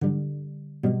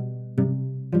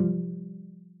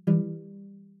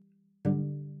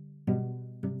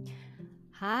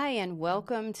Hi, and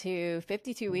welcome to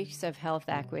 52 Weeks of Health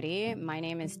Equity. My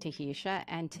name is Tahisha,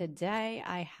 and today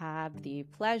I have the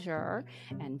pleasure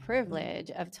and privilege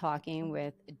of talking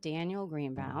with Daniel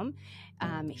Greenbaum.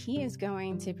 He is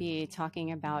going to be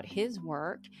talking about his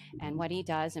work and what he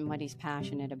does and what he's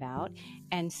passionate about.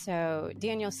 And so,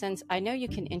 Daniel, since I know you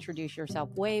can introduce yourself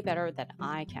way better than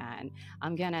I can,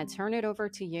 I'm going to turn it over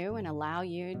to you and allow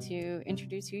you to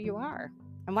introduce who you are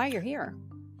and why you're here.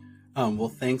 Well,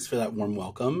 thanks for that warm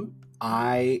welcome.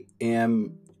 I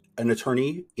am an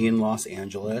attorney in Los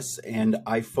Angeles, and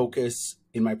I focus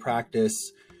in my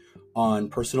practice on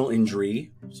personal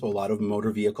injury, so a lot of motor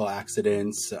vehicle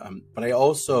accidents. But I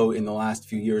also, in the last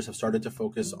few years, have started to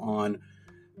focus on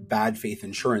bad faith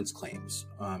insurance claims.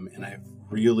 And I've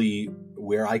really,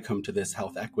 where I come to this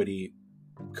health equity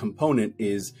component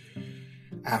is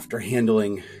after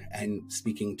handling and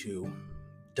speaking to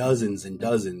dozens and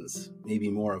dozens, maybe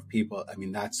more of people. I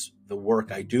mean, that's the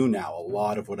work I do now. A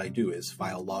lot of what I do is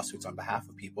file lawsuits on behalf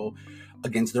of people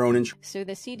against their own insurance. So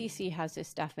the CDC has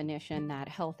this definition that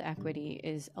health equity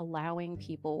is allowing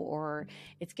people, or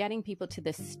it's getting people to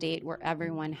the state where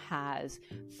everyone has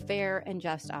fair and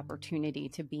just opportunity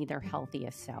to be their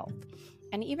healthiest self.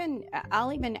 And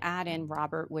I'll even add in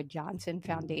Robert Wood Johnson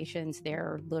Foundation's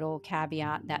their little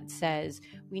caveat that says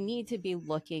we need to be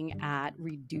looking at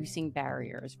reducing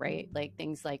barriers, right? Like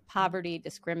things like poverty,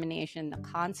 discrimination, the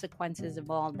consequences of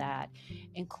all that,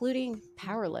 including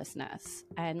powerlessness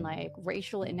and like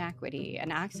racial inequity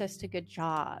and access to good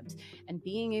jobs and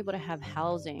being able to have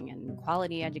housing and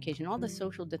quality education, all the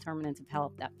social determinants of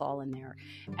health that fall in there.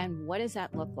 And what does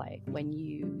that look like when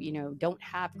you don't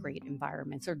have great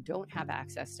environments or don't have access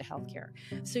to healthcare?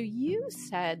 So you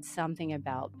said something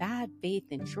about bad faith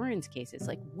insurance cases.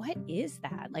 Like, what is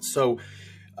that?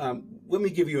 Let me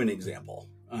give you an example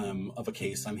of a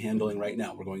case I'm handling right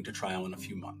now. We're going to trial in a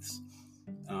few months.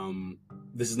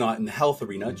 This is not in the health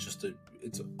arena.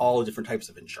 It's all different types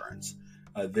of insurance.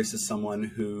 This is someone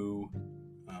who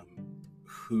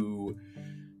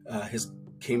has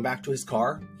came back to his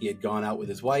car. He had gone out with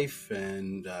his wife,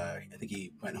 and I think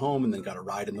he went home and then got a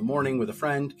ride in the morning with a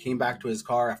friend, came back to his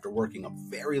car after working a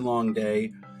very long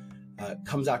day,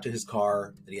 comes out to his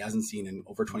car that he hasn't seen in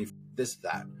over 20,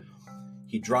 that.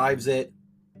 He drives it,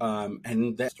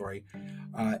 and that story,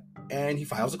 and he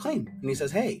files a claim. And he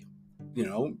says, hey,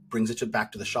 brings it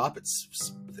back to the shop.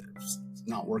 It's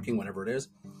not working, whatever it is.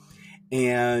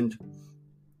 And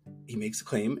he makes a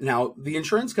claim. Now, the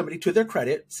insurance company, to their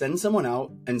credit, sends someone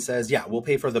out and says, yeah, we'll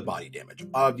pay for the body damage.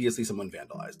 Obviously, someone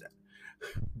vandalized it.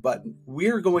 But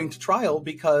we're going to trial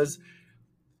because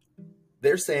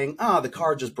they're saying, the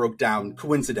car just broke down.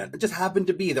 Coincident. It just happened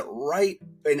to be that right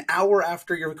an hour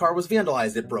after your car was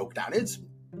vandalized, it broke down.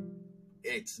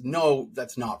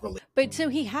 That's not related. But so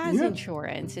he has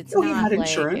insurance. It's he not had like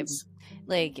insurance.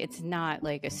 it's not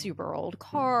like a super old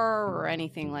car or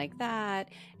anything like that.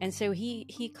 And so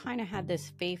he kind of had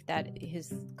this faith that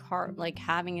his car, like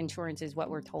having insurance, is what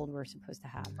we're told we're supposed to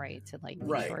have, right? To like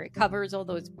make sure it covers all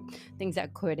those things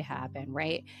that could happen,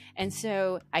 right? And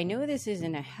so I know this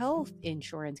isn't a health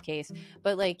insurance case,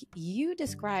 but like you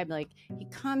described, like he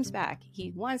comes back,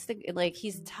 he wants to, like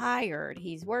he's tired,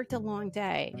 he's worked a long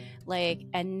day, like,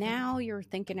 and now you're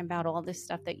thinking about all this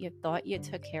stuff that you thought you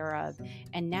took care of,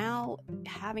 and now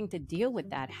having to deal with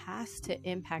that has to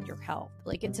impact your health.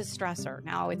 Like it's a stressor.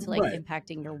 Now it's like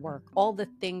impacting your work, all the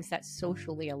things that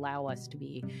socially allow us to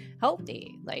be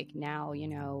healthy. Like now,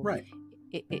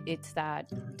 it's that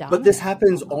dominant. But this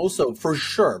happens also, for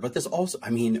sure. But this also, I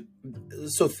mean,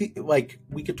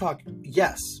 we could talk,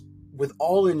 yes, with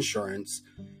all insurance,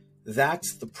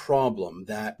 that's the problem,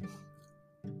 that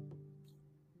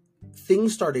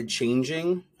things started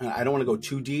changing. I don't want to go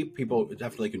too deep. People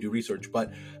definitely can do research,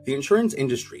 but the insurance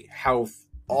industry, health,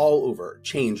 all over,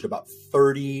 changed about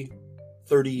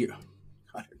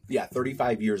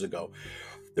 35 years ago.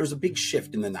 There was a big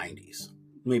shift in the 90s,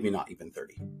 maybe not even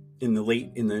 30,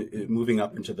 moving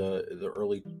up into the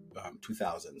early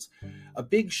 2000s, a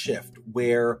big shift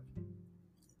where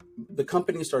the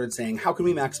company started saying, how can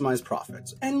we maximize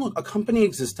profits? And look, a company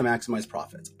exists to maximize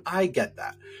profits. I get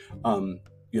that.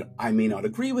 I may not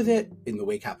agree with it in the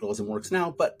way capitalism works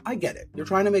now, but I get it. They're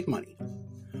trying to make money.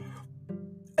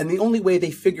 And the only way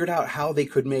they figured out how they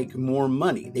could make more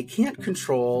money, they can't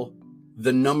control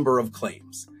the number of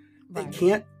claims. Right. They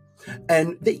can't.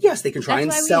 And yes, they can try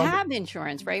and sell. That's why we have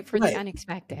insurance, right? For the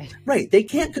unexpected. Right. They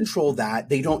can't control that.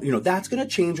 They don't, that's going to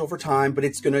change over time, but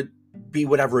it's going to be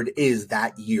whatever it is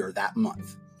that year, that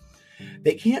month.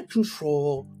 They can't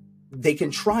control. They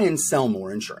can try and sell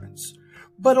more insurance.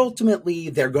 But ultimately,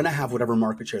 they're going to have whatever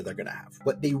market share they're going to have.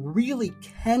 What they really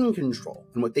can control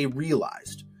and what they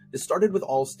realized, it started with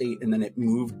Allstate and then it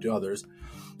moved to others.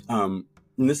 And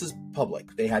this is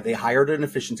public. They hired an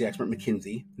efficiency expert,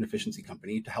 McKinsey, an efficiency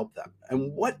company, to help them.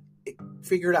 And what they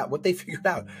figured out is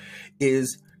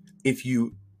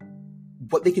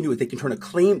what they can do is they can turn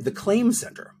the claim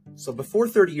center. So before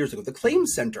 30 years ago, the claim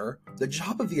center, the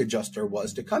job of the adjuster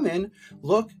was to come in,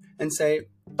 look and say,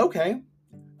 okay,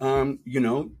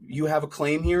 you have a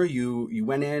claim here. You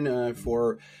went in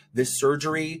for this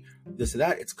surgery, this or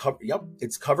that. It's covered. Yep,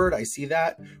 it's covered. I see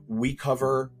that. We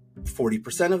cover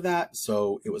 40% of that.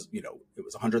 So it was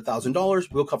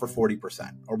 $100,000. We'll cover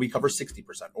 40%, or we cover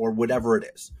 60%, or whatever it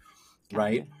is,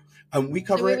 right? And we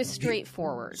cover it. So it was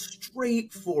straightforward.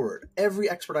 Straightforward. Every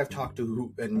expert I've talked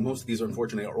to, and most of these are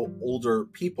unfortunately are older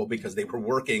people because they were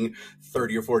working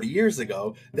 30 or 40 years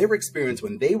ago, their experience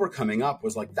when they were coming up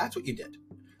was like, that's what you did.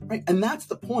 Right. And that's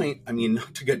the point. I mean,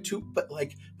 not to get too, but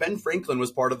like Ben Franklin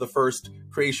was part of the first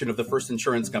creation of the first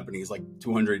insurance companies, like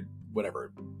 200,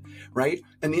 whatever. Right.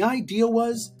 And the idea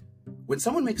was when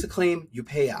someone makes a claim, you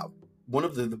pay out. One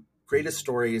of the greatest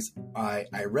stories I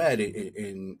read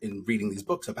in reading these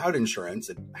books about insurance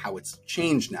and how it's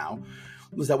changed now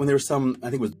was that when there was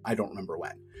I don't remember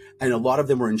when, and a lot of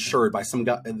them were insured by some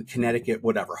guy in Connecticut,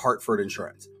 whatever, Hartford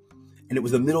Insurance. And it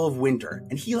was the middle of winter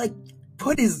and he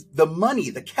put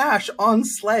the cash on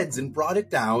sleds and brought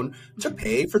it down to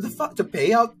pay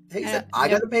out. He said, I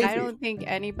got to pay for I don't think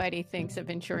anybody thinks of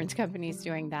insurance companies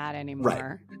doing that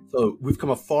anymore. Right. So we've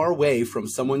come a far way from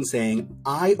someone saying,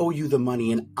 I owe you the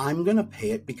money and I'm going to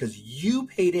pay it because you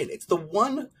paid it. It's the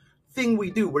one thing we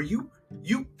do where you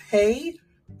pay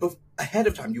ahead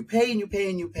of time. You pay and you pay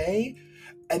and you pay.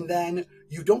 And then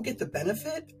you don't get the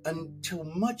benefit until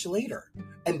much later.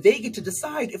 And they get to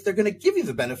decide if they're going to give you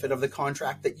the benefit of the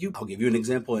contract I'll give you an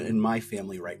example in my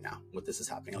family right now, what this is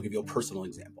happening. I'll give you a personal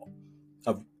example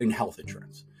in health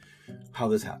insurance, how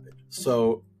this happened.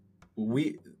 So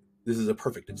this is a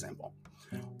perfect example.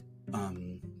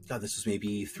 This is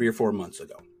maybe 3 or 4 months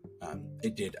ago.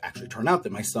 It did actually turn out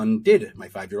that my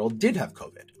 5-year-old did have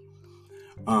COVID.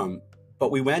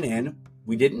 But we went in.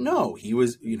 We didn't know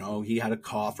he had a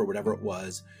cough or whatever it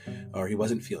was, or he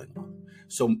wasn't feeling well.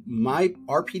 So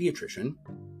our pediatrician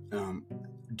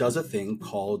does a thing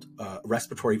called a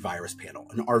respiratory virus panel,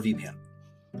 an RV panel.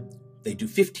 They do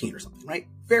 15 or something, right?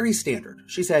 Very standard.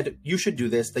 She said, you should do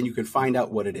this, then you can find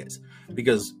out what it is.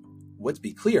 Because let's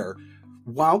be clear,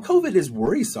 while COVID is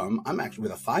worrisome, I'm actually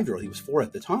with a 5-year-old, he was 4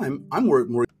 at the time, I'm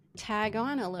worried. Tag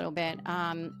on a little bit.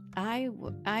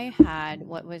 I had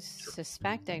what was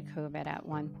suspected COVID at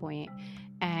one point,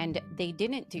 and they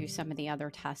didn't do some of the other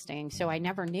testing, so I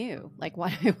never knew like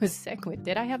what I was sick with.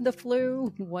 Did I have the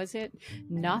flu? Was it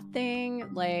nothing?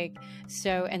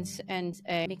 And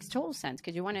it makes total sense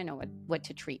because you want to know what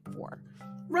to treat for.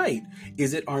 Right?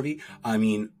 Is it RV? I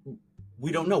mean,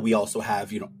 we don't know. We also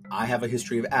have, I have a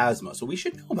history of asthma, so we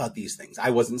should know about these things.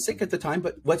 I wasn't sick at the time,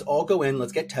 but let's all go in.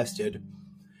 Let's get tested.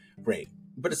 Great.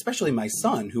 But especially my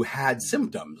son who had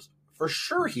symptoms, for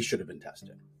sure he should have been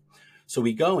tested. So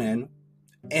we go in,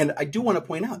 and I do want to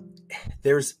point out,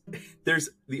 there's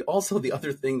also the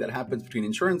other thing that happens between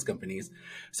insurance companies.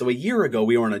 So a year ago,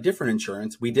 we were on a different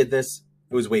insurance. We did this.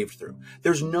 It was waved through.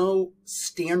 There's no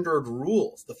standard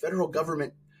rules. The federal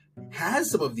government has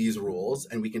some of these rules,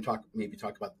 and we can talk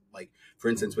about, like, for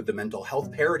instance, with the mental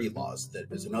health parity laws, that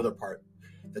is another part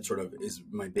that sort of is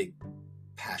my big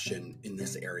passion in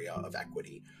this area of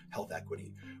equity, health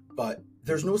equity. But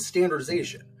there's no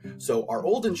standardization. So our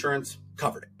old insurance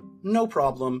covered it. No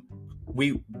problem.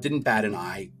 We didn't bat an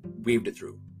eye, waved it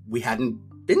through. We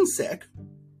hadn't been sick.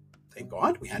 Thank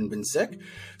God we hadn't been sick.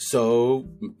 So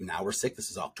now we're sick. This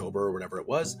is October or whatever it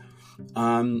was.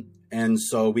 And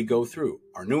so we go through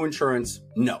our new insurance.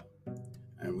 No.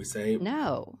 And we say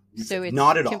no. So it's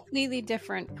not at all. Completely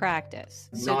different practice.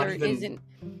 So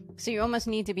so you almost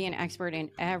need to be an expert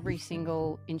in every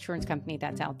single insurance company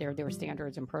that's out there, their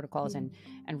standards and protocols, and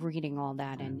reading all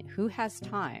that. And who has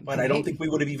time? But I don't think we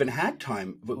would have even had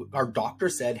time. Our doctor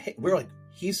said, hey, we're like,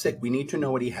 he's sick. We need to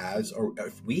know what he has, or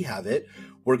if we have it,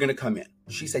 we're going to come in.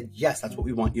 She said, yes, that's what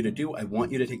we want you to do. I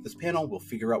want you to take this panel. We'll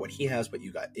figure out what he has, but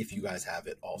if you guys have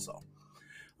it also.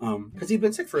 Because he'd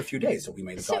been sick for a few days, so we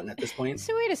might have gotten at this point.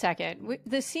 So wait a second.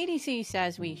 The CDC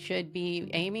says we should be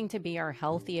aiming to be our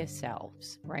healthiest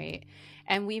selves, right?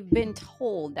 And we've been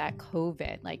told that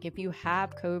COVID, like if you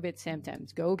have COVID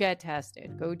symptoms, go get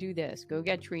tested, go do this, go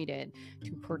get treated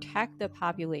to protect the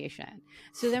population.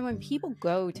 So then when people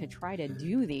go to try to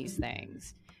do these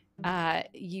things,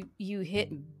 you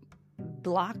hit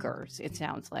blockers, it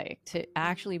sounds like, to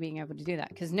actually being able to do that,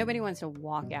 because nobody wants to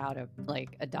walk out of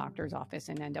like a doctor's office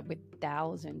and end up with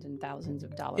thousands and thousands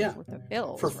of dollars worth of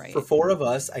bills, right? For four of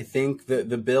us, I think the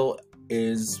bill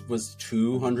was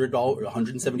 $200,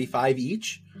 $175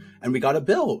 each, and we got a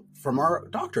bill from our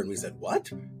doctor, and we said,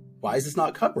 "What? Why is this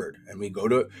not covered?" And we go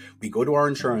to our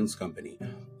insurance company,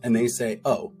 and they say,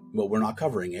 "Oh, well, we're not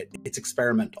covering it. It's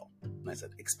experimental." And I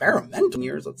said, "Experimental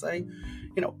years, let's say,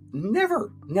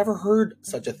 never heard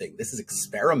such a thing. This is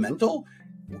experimental."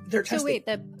 They're testing. So wait,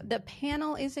 the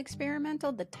panel is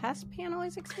experimental. The test panel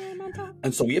is experimental.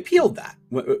 And so we appealed that,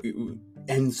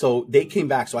 and so they came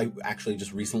back. So I actually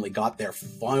just recently got their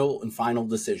final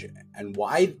decision, and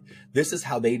why this is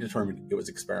how they determined it was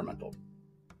experimental.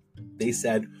 They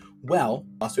said, "Well,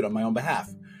 lawsuit on my own behalf,"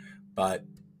 but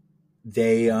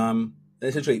they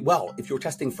essentially, well, if you're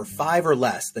testing for 5 or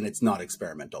less, then it's not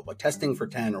experimental. But testing for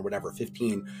 10 or whatever,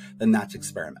 15, then that's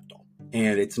experimental.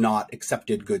 And it's not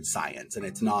accepted good science. And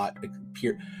it's not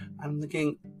peer. I'm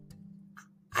thinking,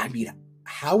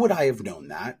 how would I have known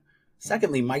that?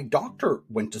 Secondly, my doctor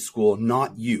went to school,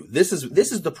 not you. This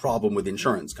is the problem with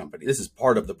insurance company. This is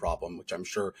part of the problem, which I'm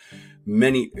sure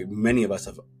many of us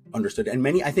have understood. And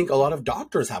I think a lot of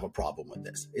doctors have a problem with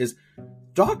this, is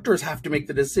doctors have to make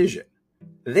the decision.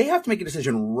 They have to make a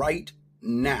decision right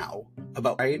now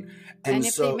about, right? And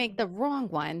if they make the wrong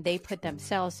one, they put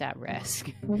themselves at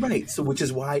risk. Right. So which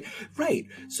is why, right.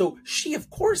 So she, of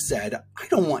course, said, "I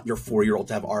don't want your 4-year-old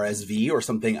to have RSV or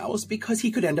something else, because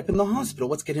he could end up in the hospital.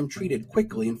 Let's get him treated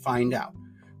quickly and find out."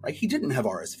 Right. He didn't have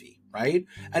RSV. Right.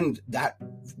 And that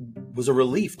was a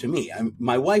relief to me.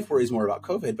 My wife worries more about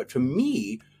COVID, but to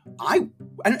me,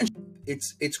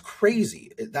 it's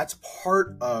crazy. That's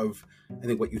part of, I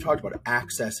think, what you talked about,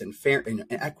 access and fair and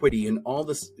equity and all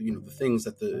this, the things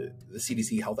that the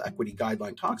CDC Health Equity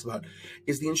Guideline talks about,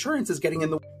 is the insurance is getting in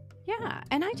the way. Yeah.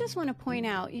 And I just want to point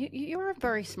out, you're a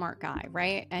very smart guy,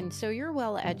 right? And so you're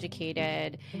well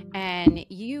educated, and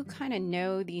you kind of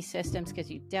know these systems because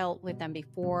you dealt with them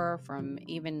before, from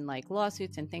even like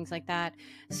lawsuits and things like that.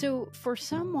 So for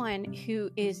someone who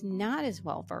is not as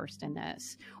well versed in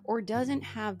this, or doesn't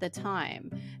have the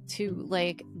time to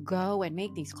like go and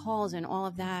make these calls and all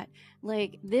of that,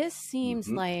 like, this seems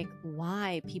like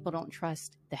why people don't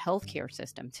trust the healthcare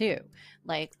system too,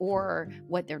 like, or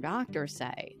what their doctors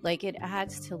say. Like, it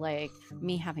adds to like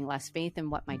me having less faith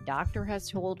in what my doctor has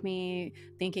told me,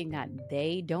 thinking that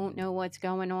they don't know what's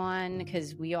going on,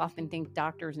 because we often think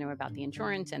doctors know about the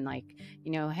insurance and like,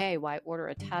 hey, why order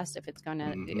a test if it's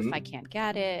gonna if I can't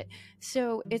get it?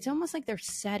 So it's almost like they're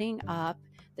setting up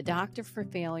the doctor for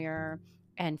failure.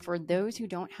 And for those who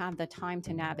don't have the time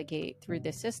to navigate through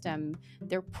the system,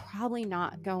 they're probably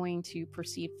not going to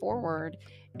proceed forward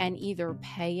and either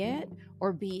pay it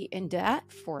or be in debt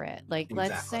for it. Like, Exactly.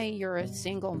 Let's say you're a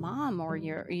single mom, or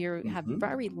you have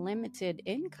very limited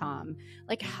income.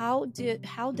 Like, how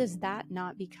does that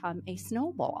not become a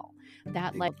snowball?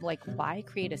 That like why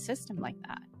create a system like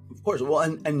that? Of course. Well,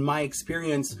 and my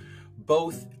experience,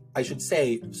 both, I should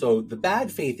say, so the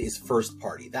bad faith is first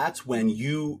party. That's when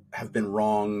you have been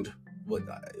wronged,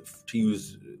 to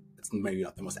use, it's maybe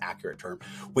not the most accurate term,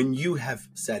 when you have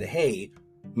said, "Hey,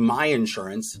 my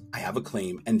insurance, I have a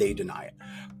claim," and they deny it.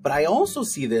 But I also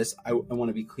see this, I want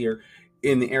to be clear,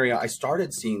 in the area, I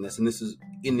started seeing this, and this is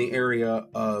in the area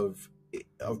of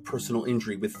personal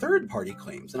injury with third-party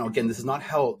claims. Now, again, this is not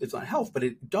health, it's not health, but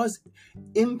it does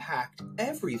impact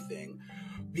everything.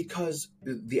 Because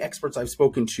the experts I've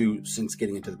spoken to since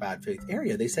getting into the bad faith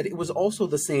area, they said it was also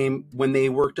the same when they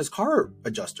worked as car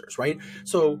adjusters, right?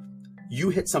 So you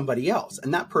hit somebody else,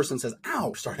 and that person says,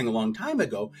 "Ow," starting a long time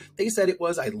ago. They said it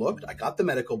was, I got the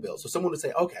medical bill. So someone would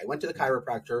say, "Okay, I went to the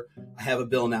chiropractor. I have a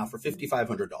bill now for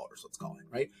 $5,500, let's call it,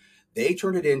 right?" They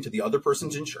turn it in to the other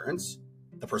person's insurance,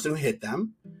 the person who hit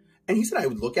them. And he said, I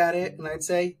would look at it and I'd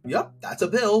say, "Yep, that's a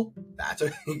bill.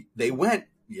 They went,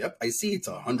 yep, I see it's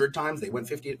 100 times. They went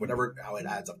 50, whatever, how it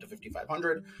adds up to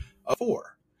 5,500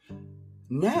 4.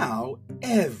 Now,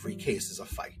 every case is a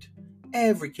fight.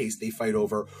 Every case they fight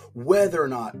over whether or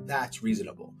not that's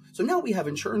reasonable. So now we have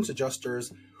insurance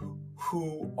adjusters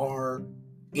who are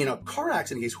in a car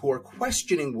accident case who are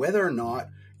questioning whether or not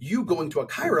you going to a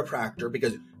chiropractor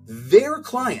because their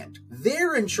client,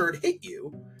 their insured, hit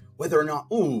you, whether or not,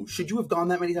 should you have gone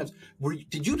that many times?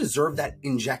 Did you deserve that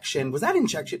injection? Was that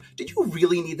injection? Did you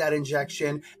really need that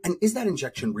injection? And is that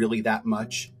injection really that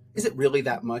much? Is it really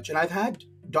that much? And I've had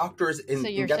doctors in So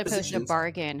you're depositions, supposed to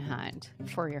bargain hunt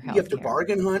for your health. You have to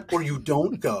bargain hunt, or you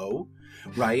don't go,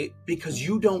 right? Because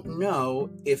you don't know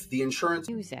if the insurance...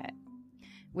 Use it.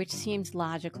 which seems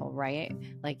logical, right?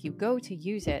 Like you go to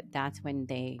use it, that's when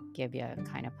they give you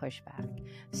kind of pushback.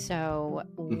 So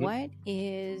what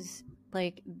is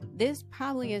like, this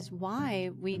probably is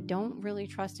why we don't really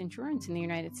trust insurance in the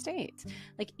United States.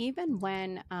 Like even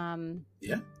when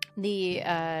the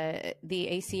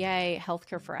ACA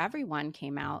Healthcare for Everyone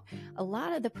came out, a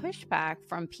lot of the pushback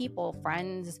from people,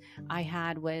 friends I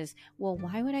had was, well,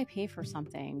 why would I pay for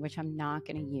something which I'm not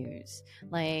going to use?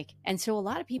 Like, and so a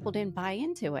lot of people didn't buy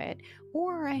into it.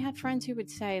 Or I had friends who would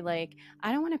say, like,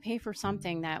 I don't want to pay for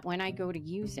something that when I go to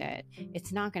use it,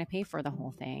 it's not going to pay for the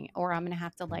whole thing, or I'm going to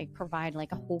have to like provide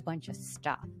like a whole bunch of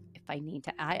stuff if I need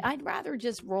to. I'd rather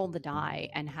just roll the die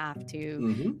and have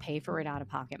to pay for it out of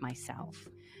pocket myself.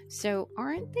 So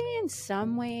aren't they in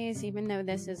some ways, even though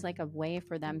this is like a way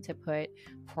for them to put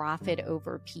profit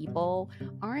over people,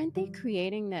 aren't they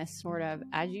creating this sort of,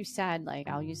 as you said, like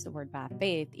I'll use the word bad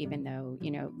faith, even though,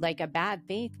 you know, like a bad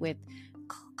faith with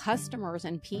customers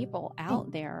and people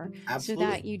out there, absolutely,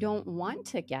 so that you don't want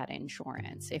to get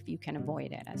insurance if you can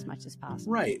avoid it as much as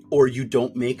possible. Right. Or you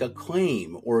don't make a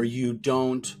claim, or you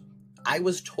don't. I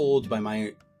was told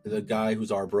by the guy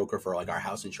who's our broker for like our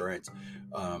house insurance,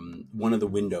 one of the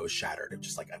windows shattered. It was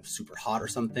just like I'm super hot or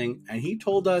something. And he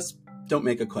told us, don't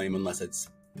make a claim unless it's,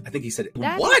 I think he said,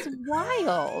 that what? Is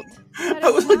wild. I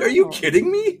was like, are you kidding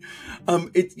me?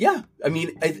 Yeah, I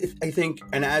mean, I think,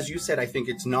 and as you said, I think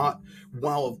it's not,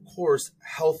 while of course,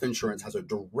 health insurance has a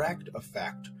direct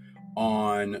effect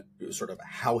on sort of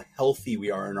how healthy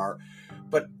we are in our,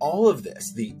 but all of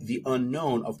this, the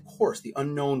unknown, of course, the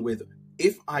unknown with,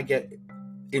 if I get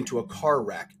into a car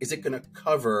wreck, is it going to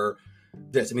cover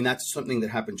this? I mean, that's something that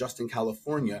happened just in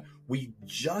California. We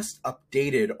just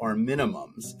updated our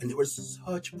minimums, and there was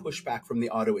such pushback from the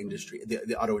auto industry,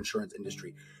 the auto insurance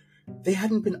industry. They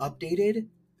hadn't been updated,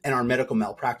 and our medical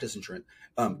malpractice insurance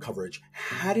coverage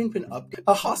hadn't been updated.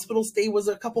 A hospital stay was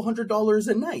a couple $100s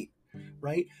a night,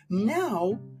 right?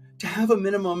 Now, to have a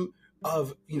minimum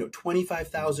of, you know,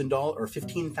 $25,000 or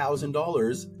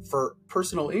 $15,000 for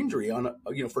personal injury on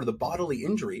for the bodily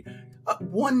injury,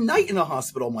 one night in a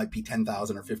hospital might be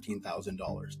 $10,000 or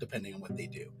 $15,000 depending on what they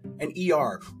do. An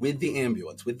ER with the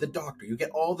ambulance, with the doctor, you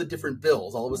get all the different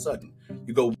bills. All of a sudden,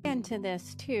 you go into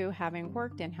this too, having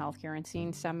worked in healthcare and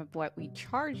seen some of what we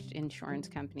charged insurance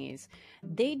companies.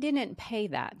 They didn't pay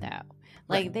that though.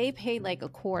 Like right. They paid like a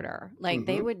quarter. Like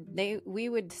we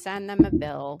would send them a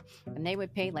bill and they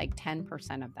would pay like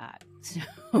 10% of that.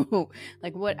 So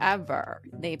like whatever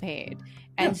they paid.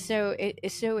 And so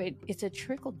it's a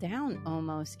trickle down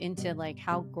almost into like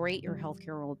how great your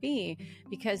healthcare will be,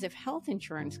 because if health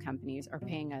insurance companies are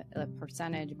paying a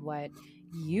percentage of what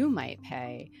you might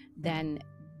pay, then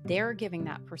they're giving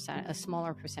that a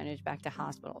smaller percentage back to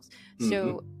hospitals.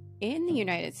 So in the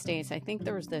United States, I think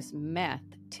there's this myth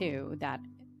too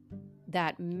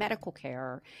that medical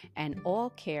care and all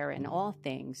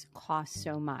things cost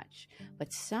so much.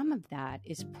 But some of that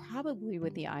is probably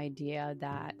with the idea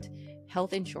that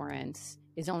health insurance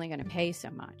is only going to pay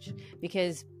so much.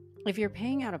 Because if you're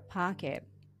paying out of pocket,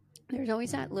 there's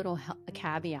always that little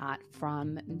caveat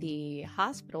from the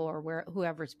hospital or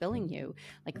whoever's billing you,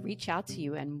 like reach out to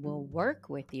you and will work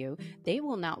with you. They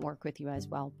will not work with you as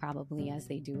well probably as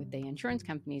they do with the insurance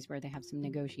companies, where they have some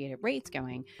negotiated rates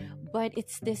going. But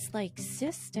it's this like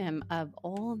system of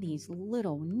all these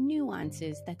little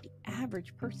nuances that the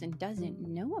average person doesn't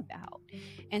know about.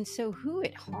 And so who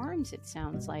it harms, it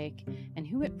sounds like, and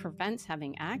who it prevents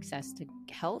having access to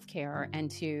healthcare and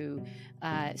to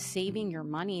saving your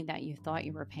money that you thought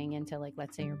you were paying into, like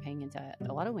let's say you're paying into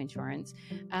auto insurance,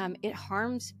 it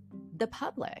harms the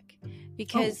public,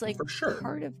 because for sure.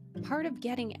 part of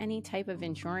getting any type of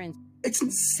insurance, it's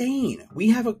insane.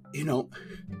 We have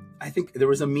I think there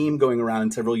was a meme going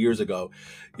around several years ago,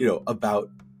 about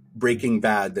Breaking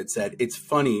Bad that said, it's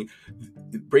funny,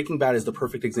 Breaking Bad is the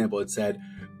perfect example. It said,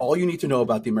 all you need to know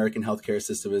about the American healthcare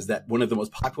system is that one of the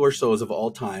most popular shows of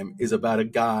all time is about a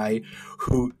guy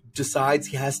who decides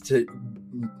he has to,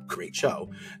 great show,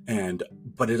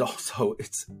 but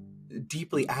it's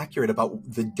deeply accurate about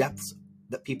the depths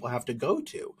that people have to go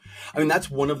to. I mean, that's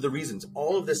one of the reasons.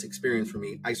 All of this experience for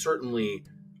me, I certainly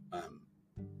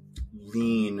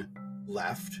lean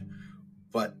left,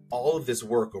 but all of this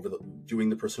work over doing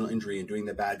the personal injury and doing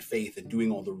the bad faith and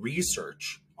doing all the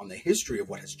research on the history of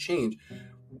what has changed,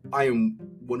 I am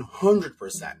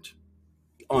 100%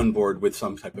 on board with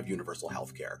some type of universal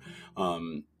health care.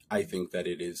 I think that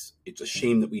it's a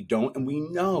shame that we don't, and we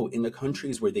know in the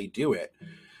countries where they do it,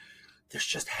 there's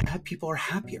just people are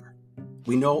happier.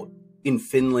 We know in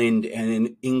Finland and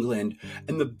in England,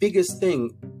 and the biggest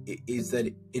thing is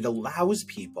that it allows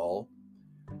people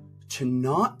to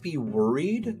not be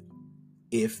worried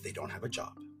if they don't have a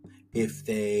job, if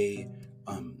they,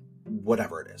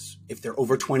 whatever it is, if they're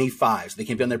over 25, so they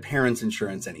can't be on their parents'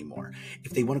 insurance anymore,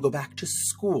 if they want to go back to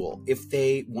school, if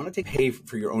they want to pay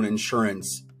for your own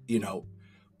insurance,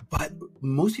 but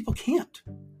most people can't.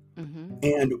 Mm-hmm.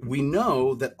 And we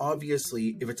know that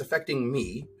obviously if it's affecting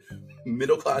me,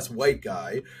 middle-class white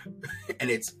guy, and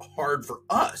it's hard for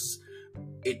us,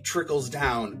 it trickles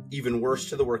down even worse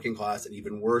to the working class and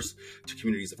even worse to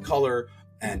communities of color.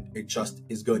 And it just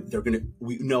is good.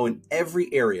 We know in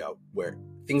every area where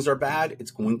things are bad,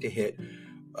 it's going to hit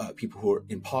people who are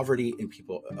in poverty and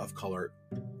people of color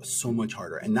so much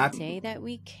harder. And that's say that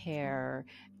we care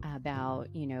about,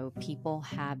 people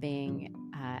having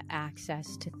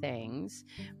access to things.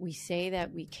 We say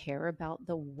that we care about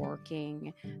the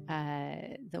working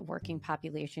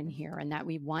population here, and that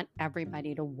we want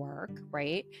everybody to work,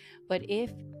 right? But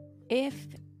if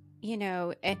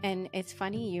and it's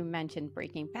funny you mentioned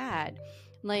Breaking Bad,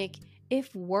 like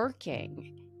if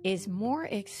working is more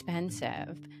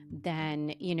expensive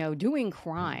than, doing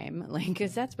crime, like,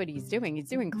 because that's what he's doing. He's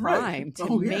doing crime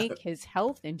to make his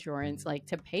health insurance, like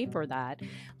to pay for that.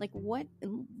 Like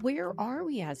where are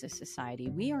we as a society?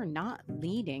 We are not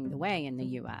leading the way in the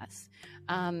US.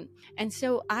 And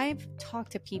so I've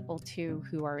talked to people too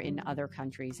who are in other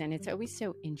countries, and it's always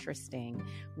so interesting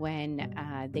when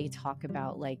they talk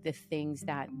about like the things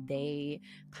that they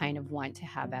kind of want to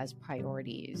have as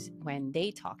priorities when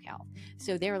they talk health.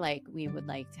 So they're like, we would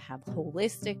like to have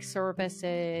holistic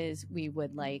services. We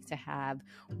would like to have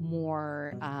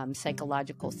more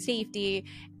psychological safety.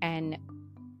 And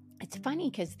it's funny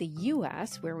because the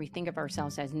US, where we think of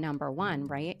ourselves as number one,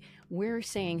 right? We're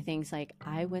saying things like,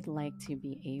 I would like to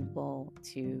be able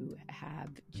to have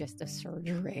just a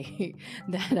surgery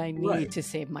that I need to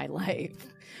save my life.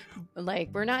 Like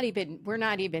we're not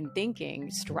even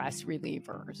thinking stress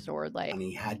relievers or like. And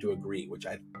he had to agree, which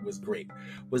was great,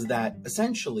 was that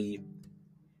essentially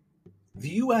the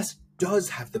US does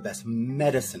have the best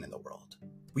medicine in the world.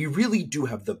 We really do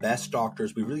have the best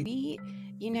doctors.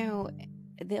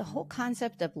 The whole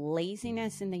concept of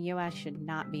laziness in the U.S. should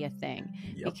not be a thing,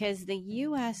 because the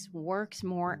U.S. works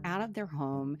more out of their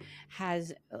home,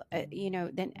 has,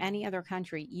 than any other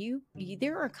country.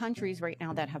 There are countries right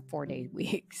now that have 4-day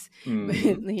weeks,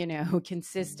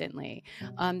 consistently,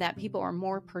 that people are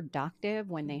more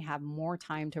productive when they have more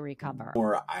time to recover.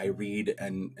 More I read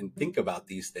and think about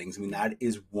these things. I mean, that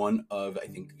is one of, I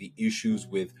think, the issues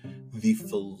with the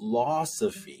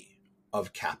philosophy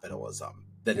of capitalism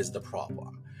that is the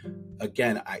problem.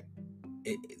 Again, I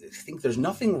think there's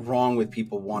nothing wrong with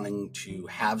people wanting to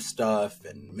have stuff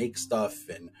and make stuff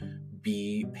and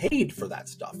be paid for that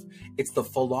stuff. It's the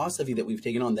philosophy that we've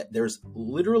taken on that there's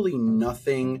literally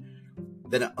nothing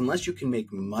that, unless you can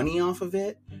make money off of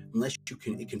it, unless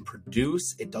it can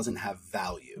produce, it doesn't have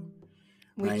value.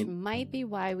 Which might be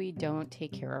why we don't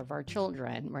take care of our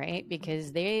children, right?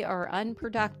 Because they are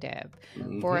unproductive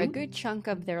for a good chunk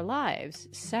of their lives.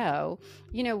 So,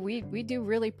 we do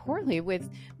really poorly with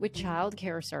child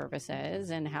care services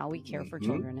and how we care for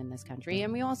children in this country.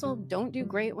 And we also don't do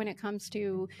great when it comes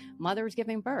to mothers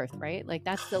giving birth, right? Like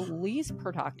that's the least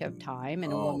productive time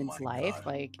in a woman's life.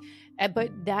 God.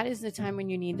 But that is the time when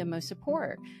you need the most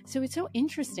support. So it's so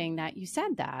interesting that you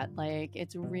said that. Like,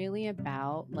 it's really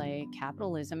about like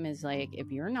capitalism is like,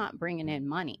 if you're not bringing in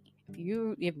money,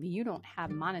 if you don't have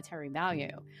monetary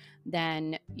value,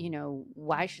 then,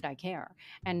 why should I care?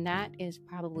 And that is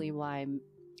probably why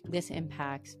this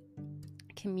impacts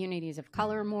communities of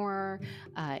color more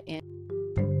in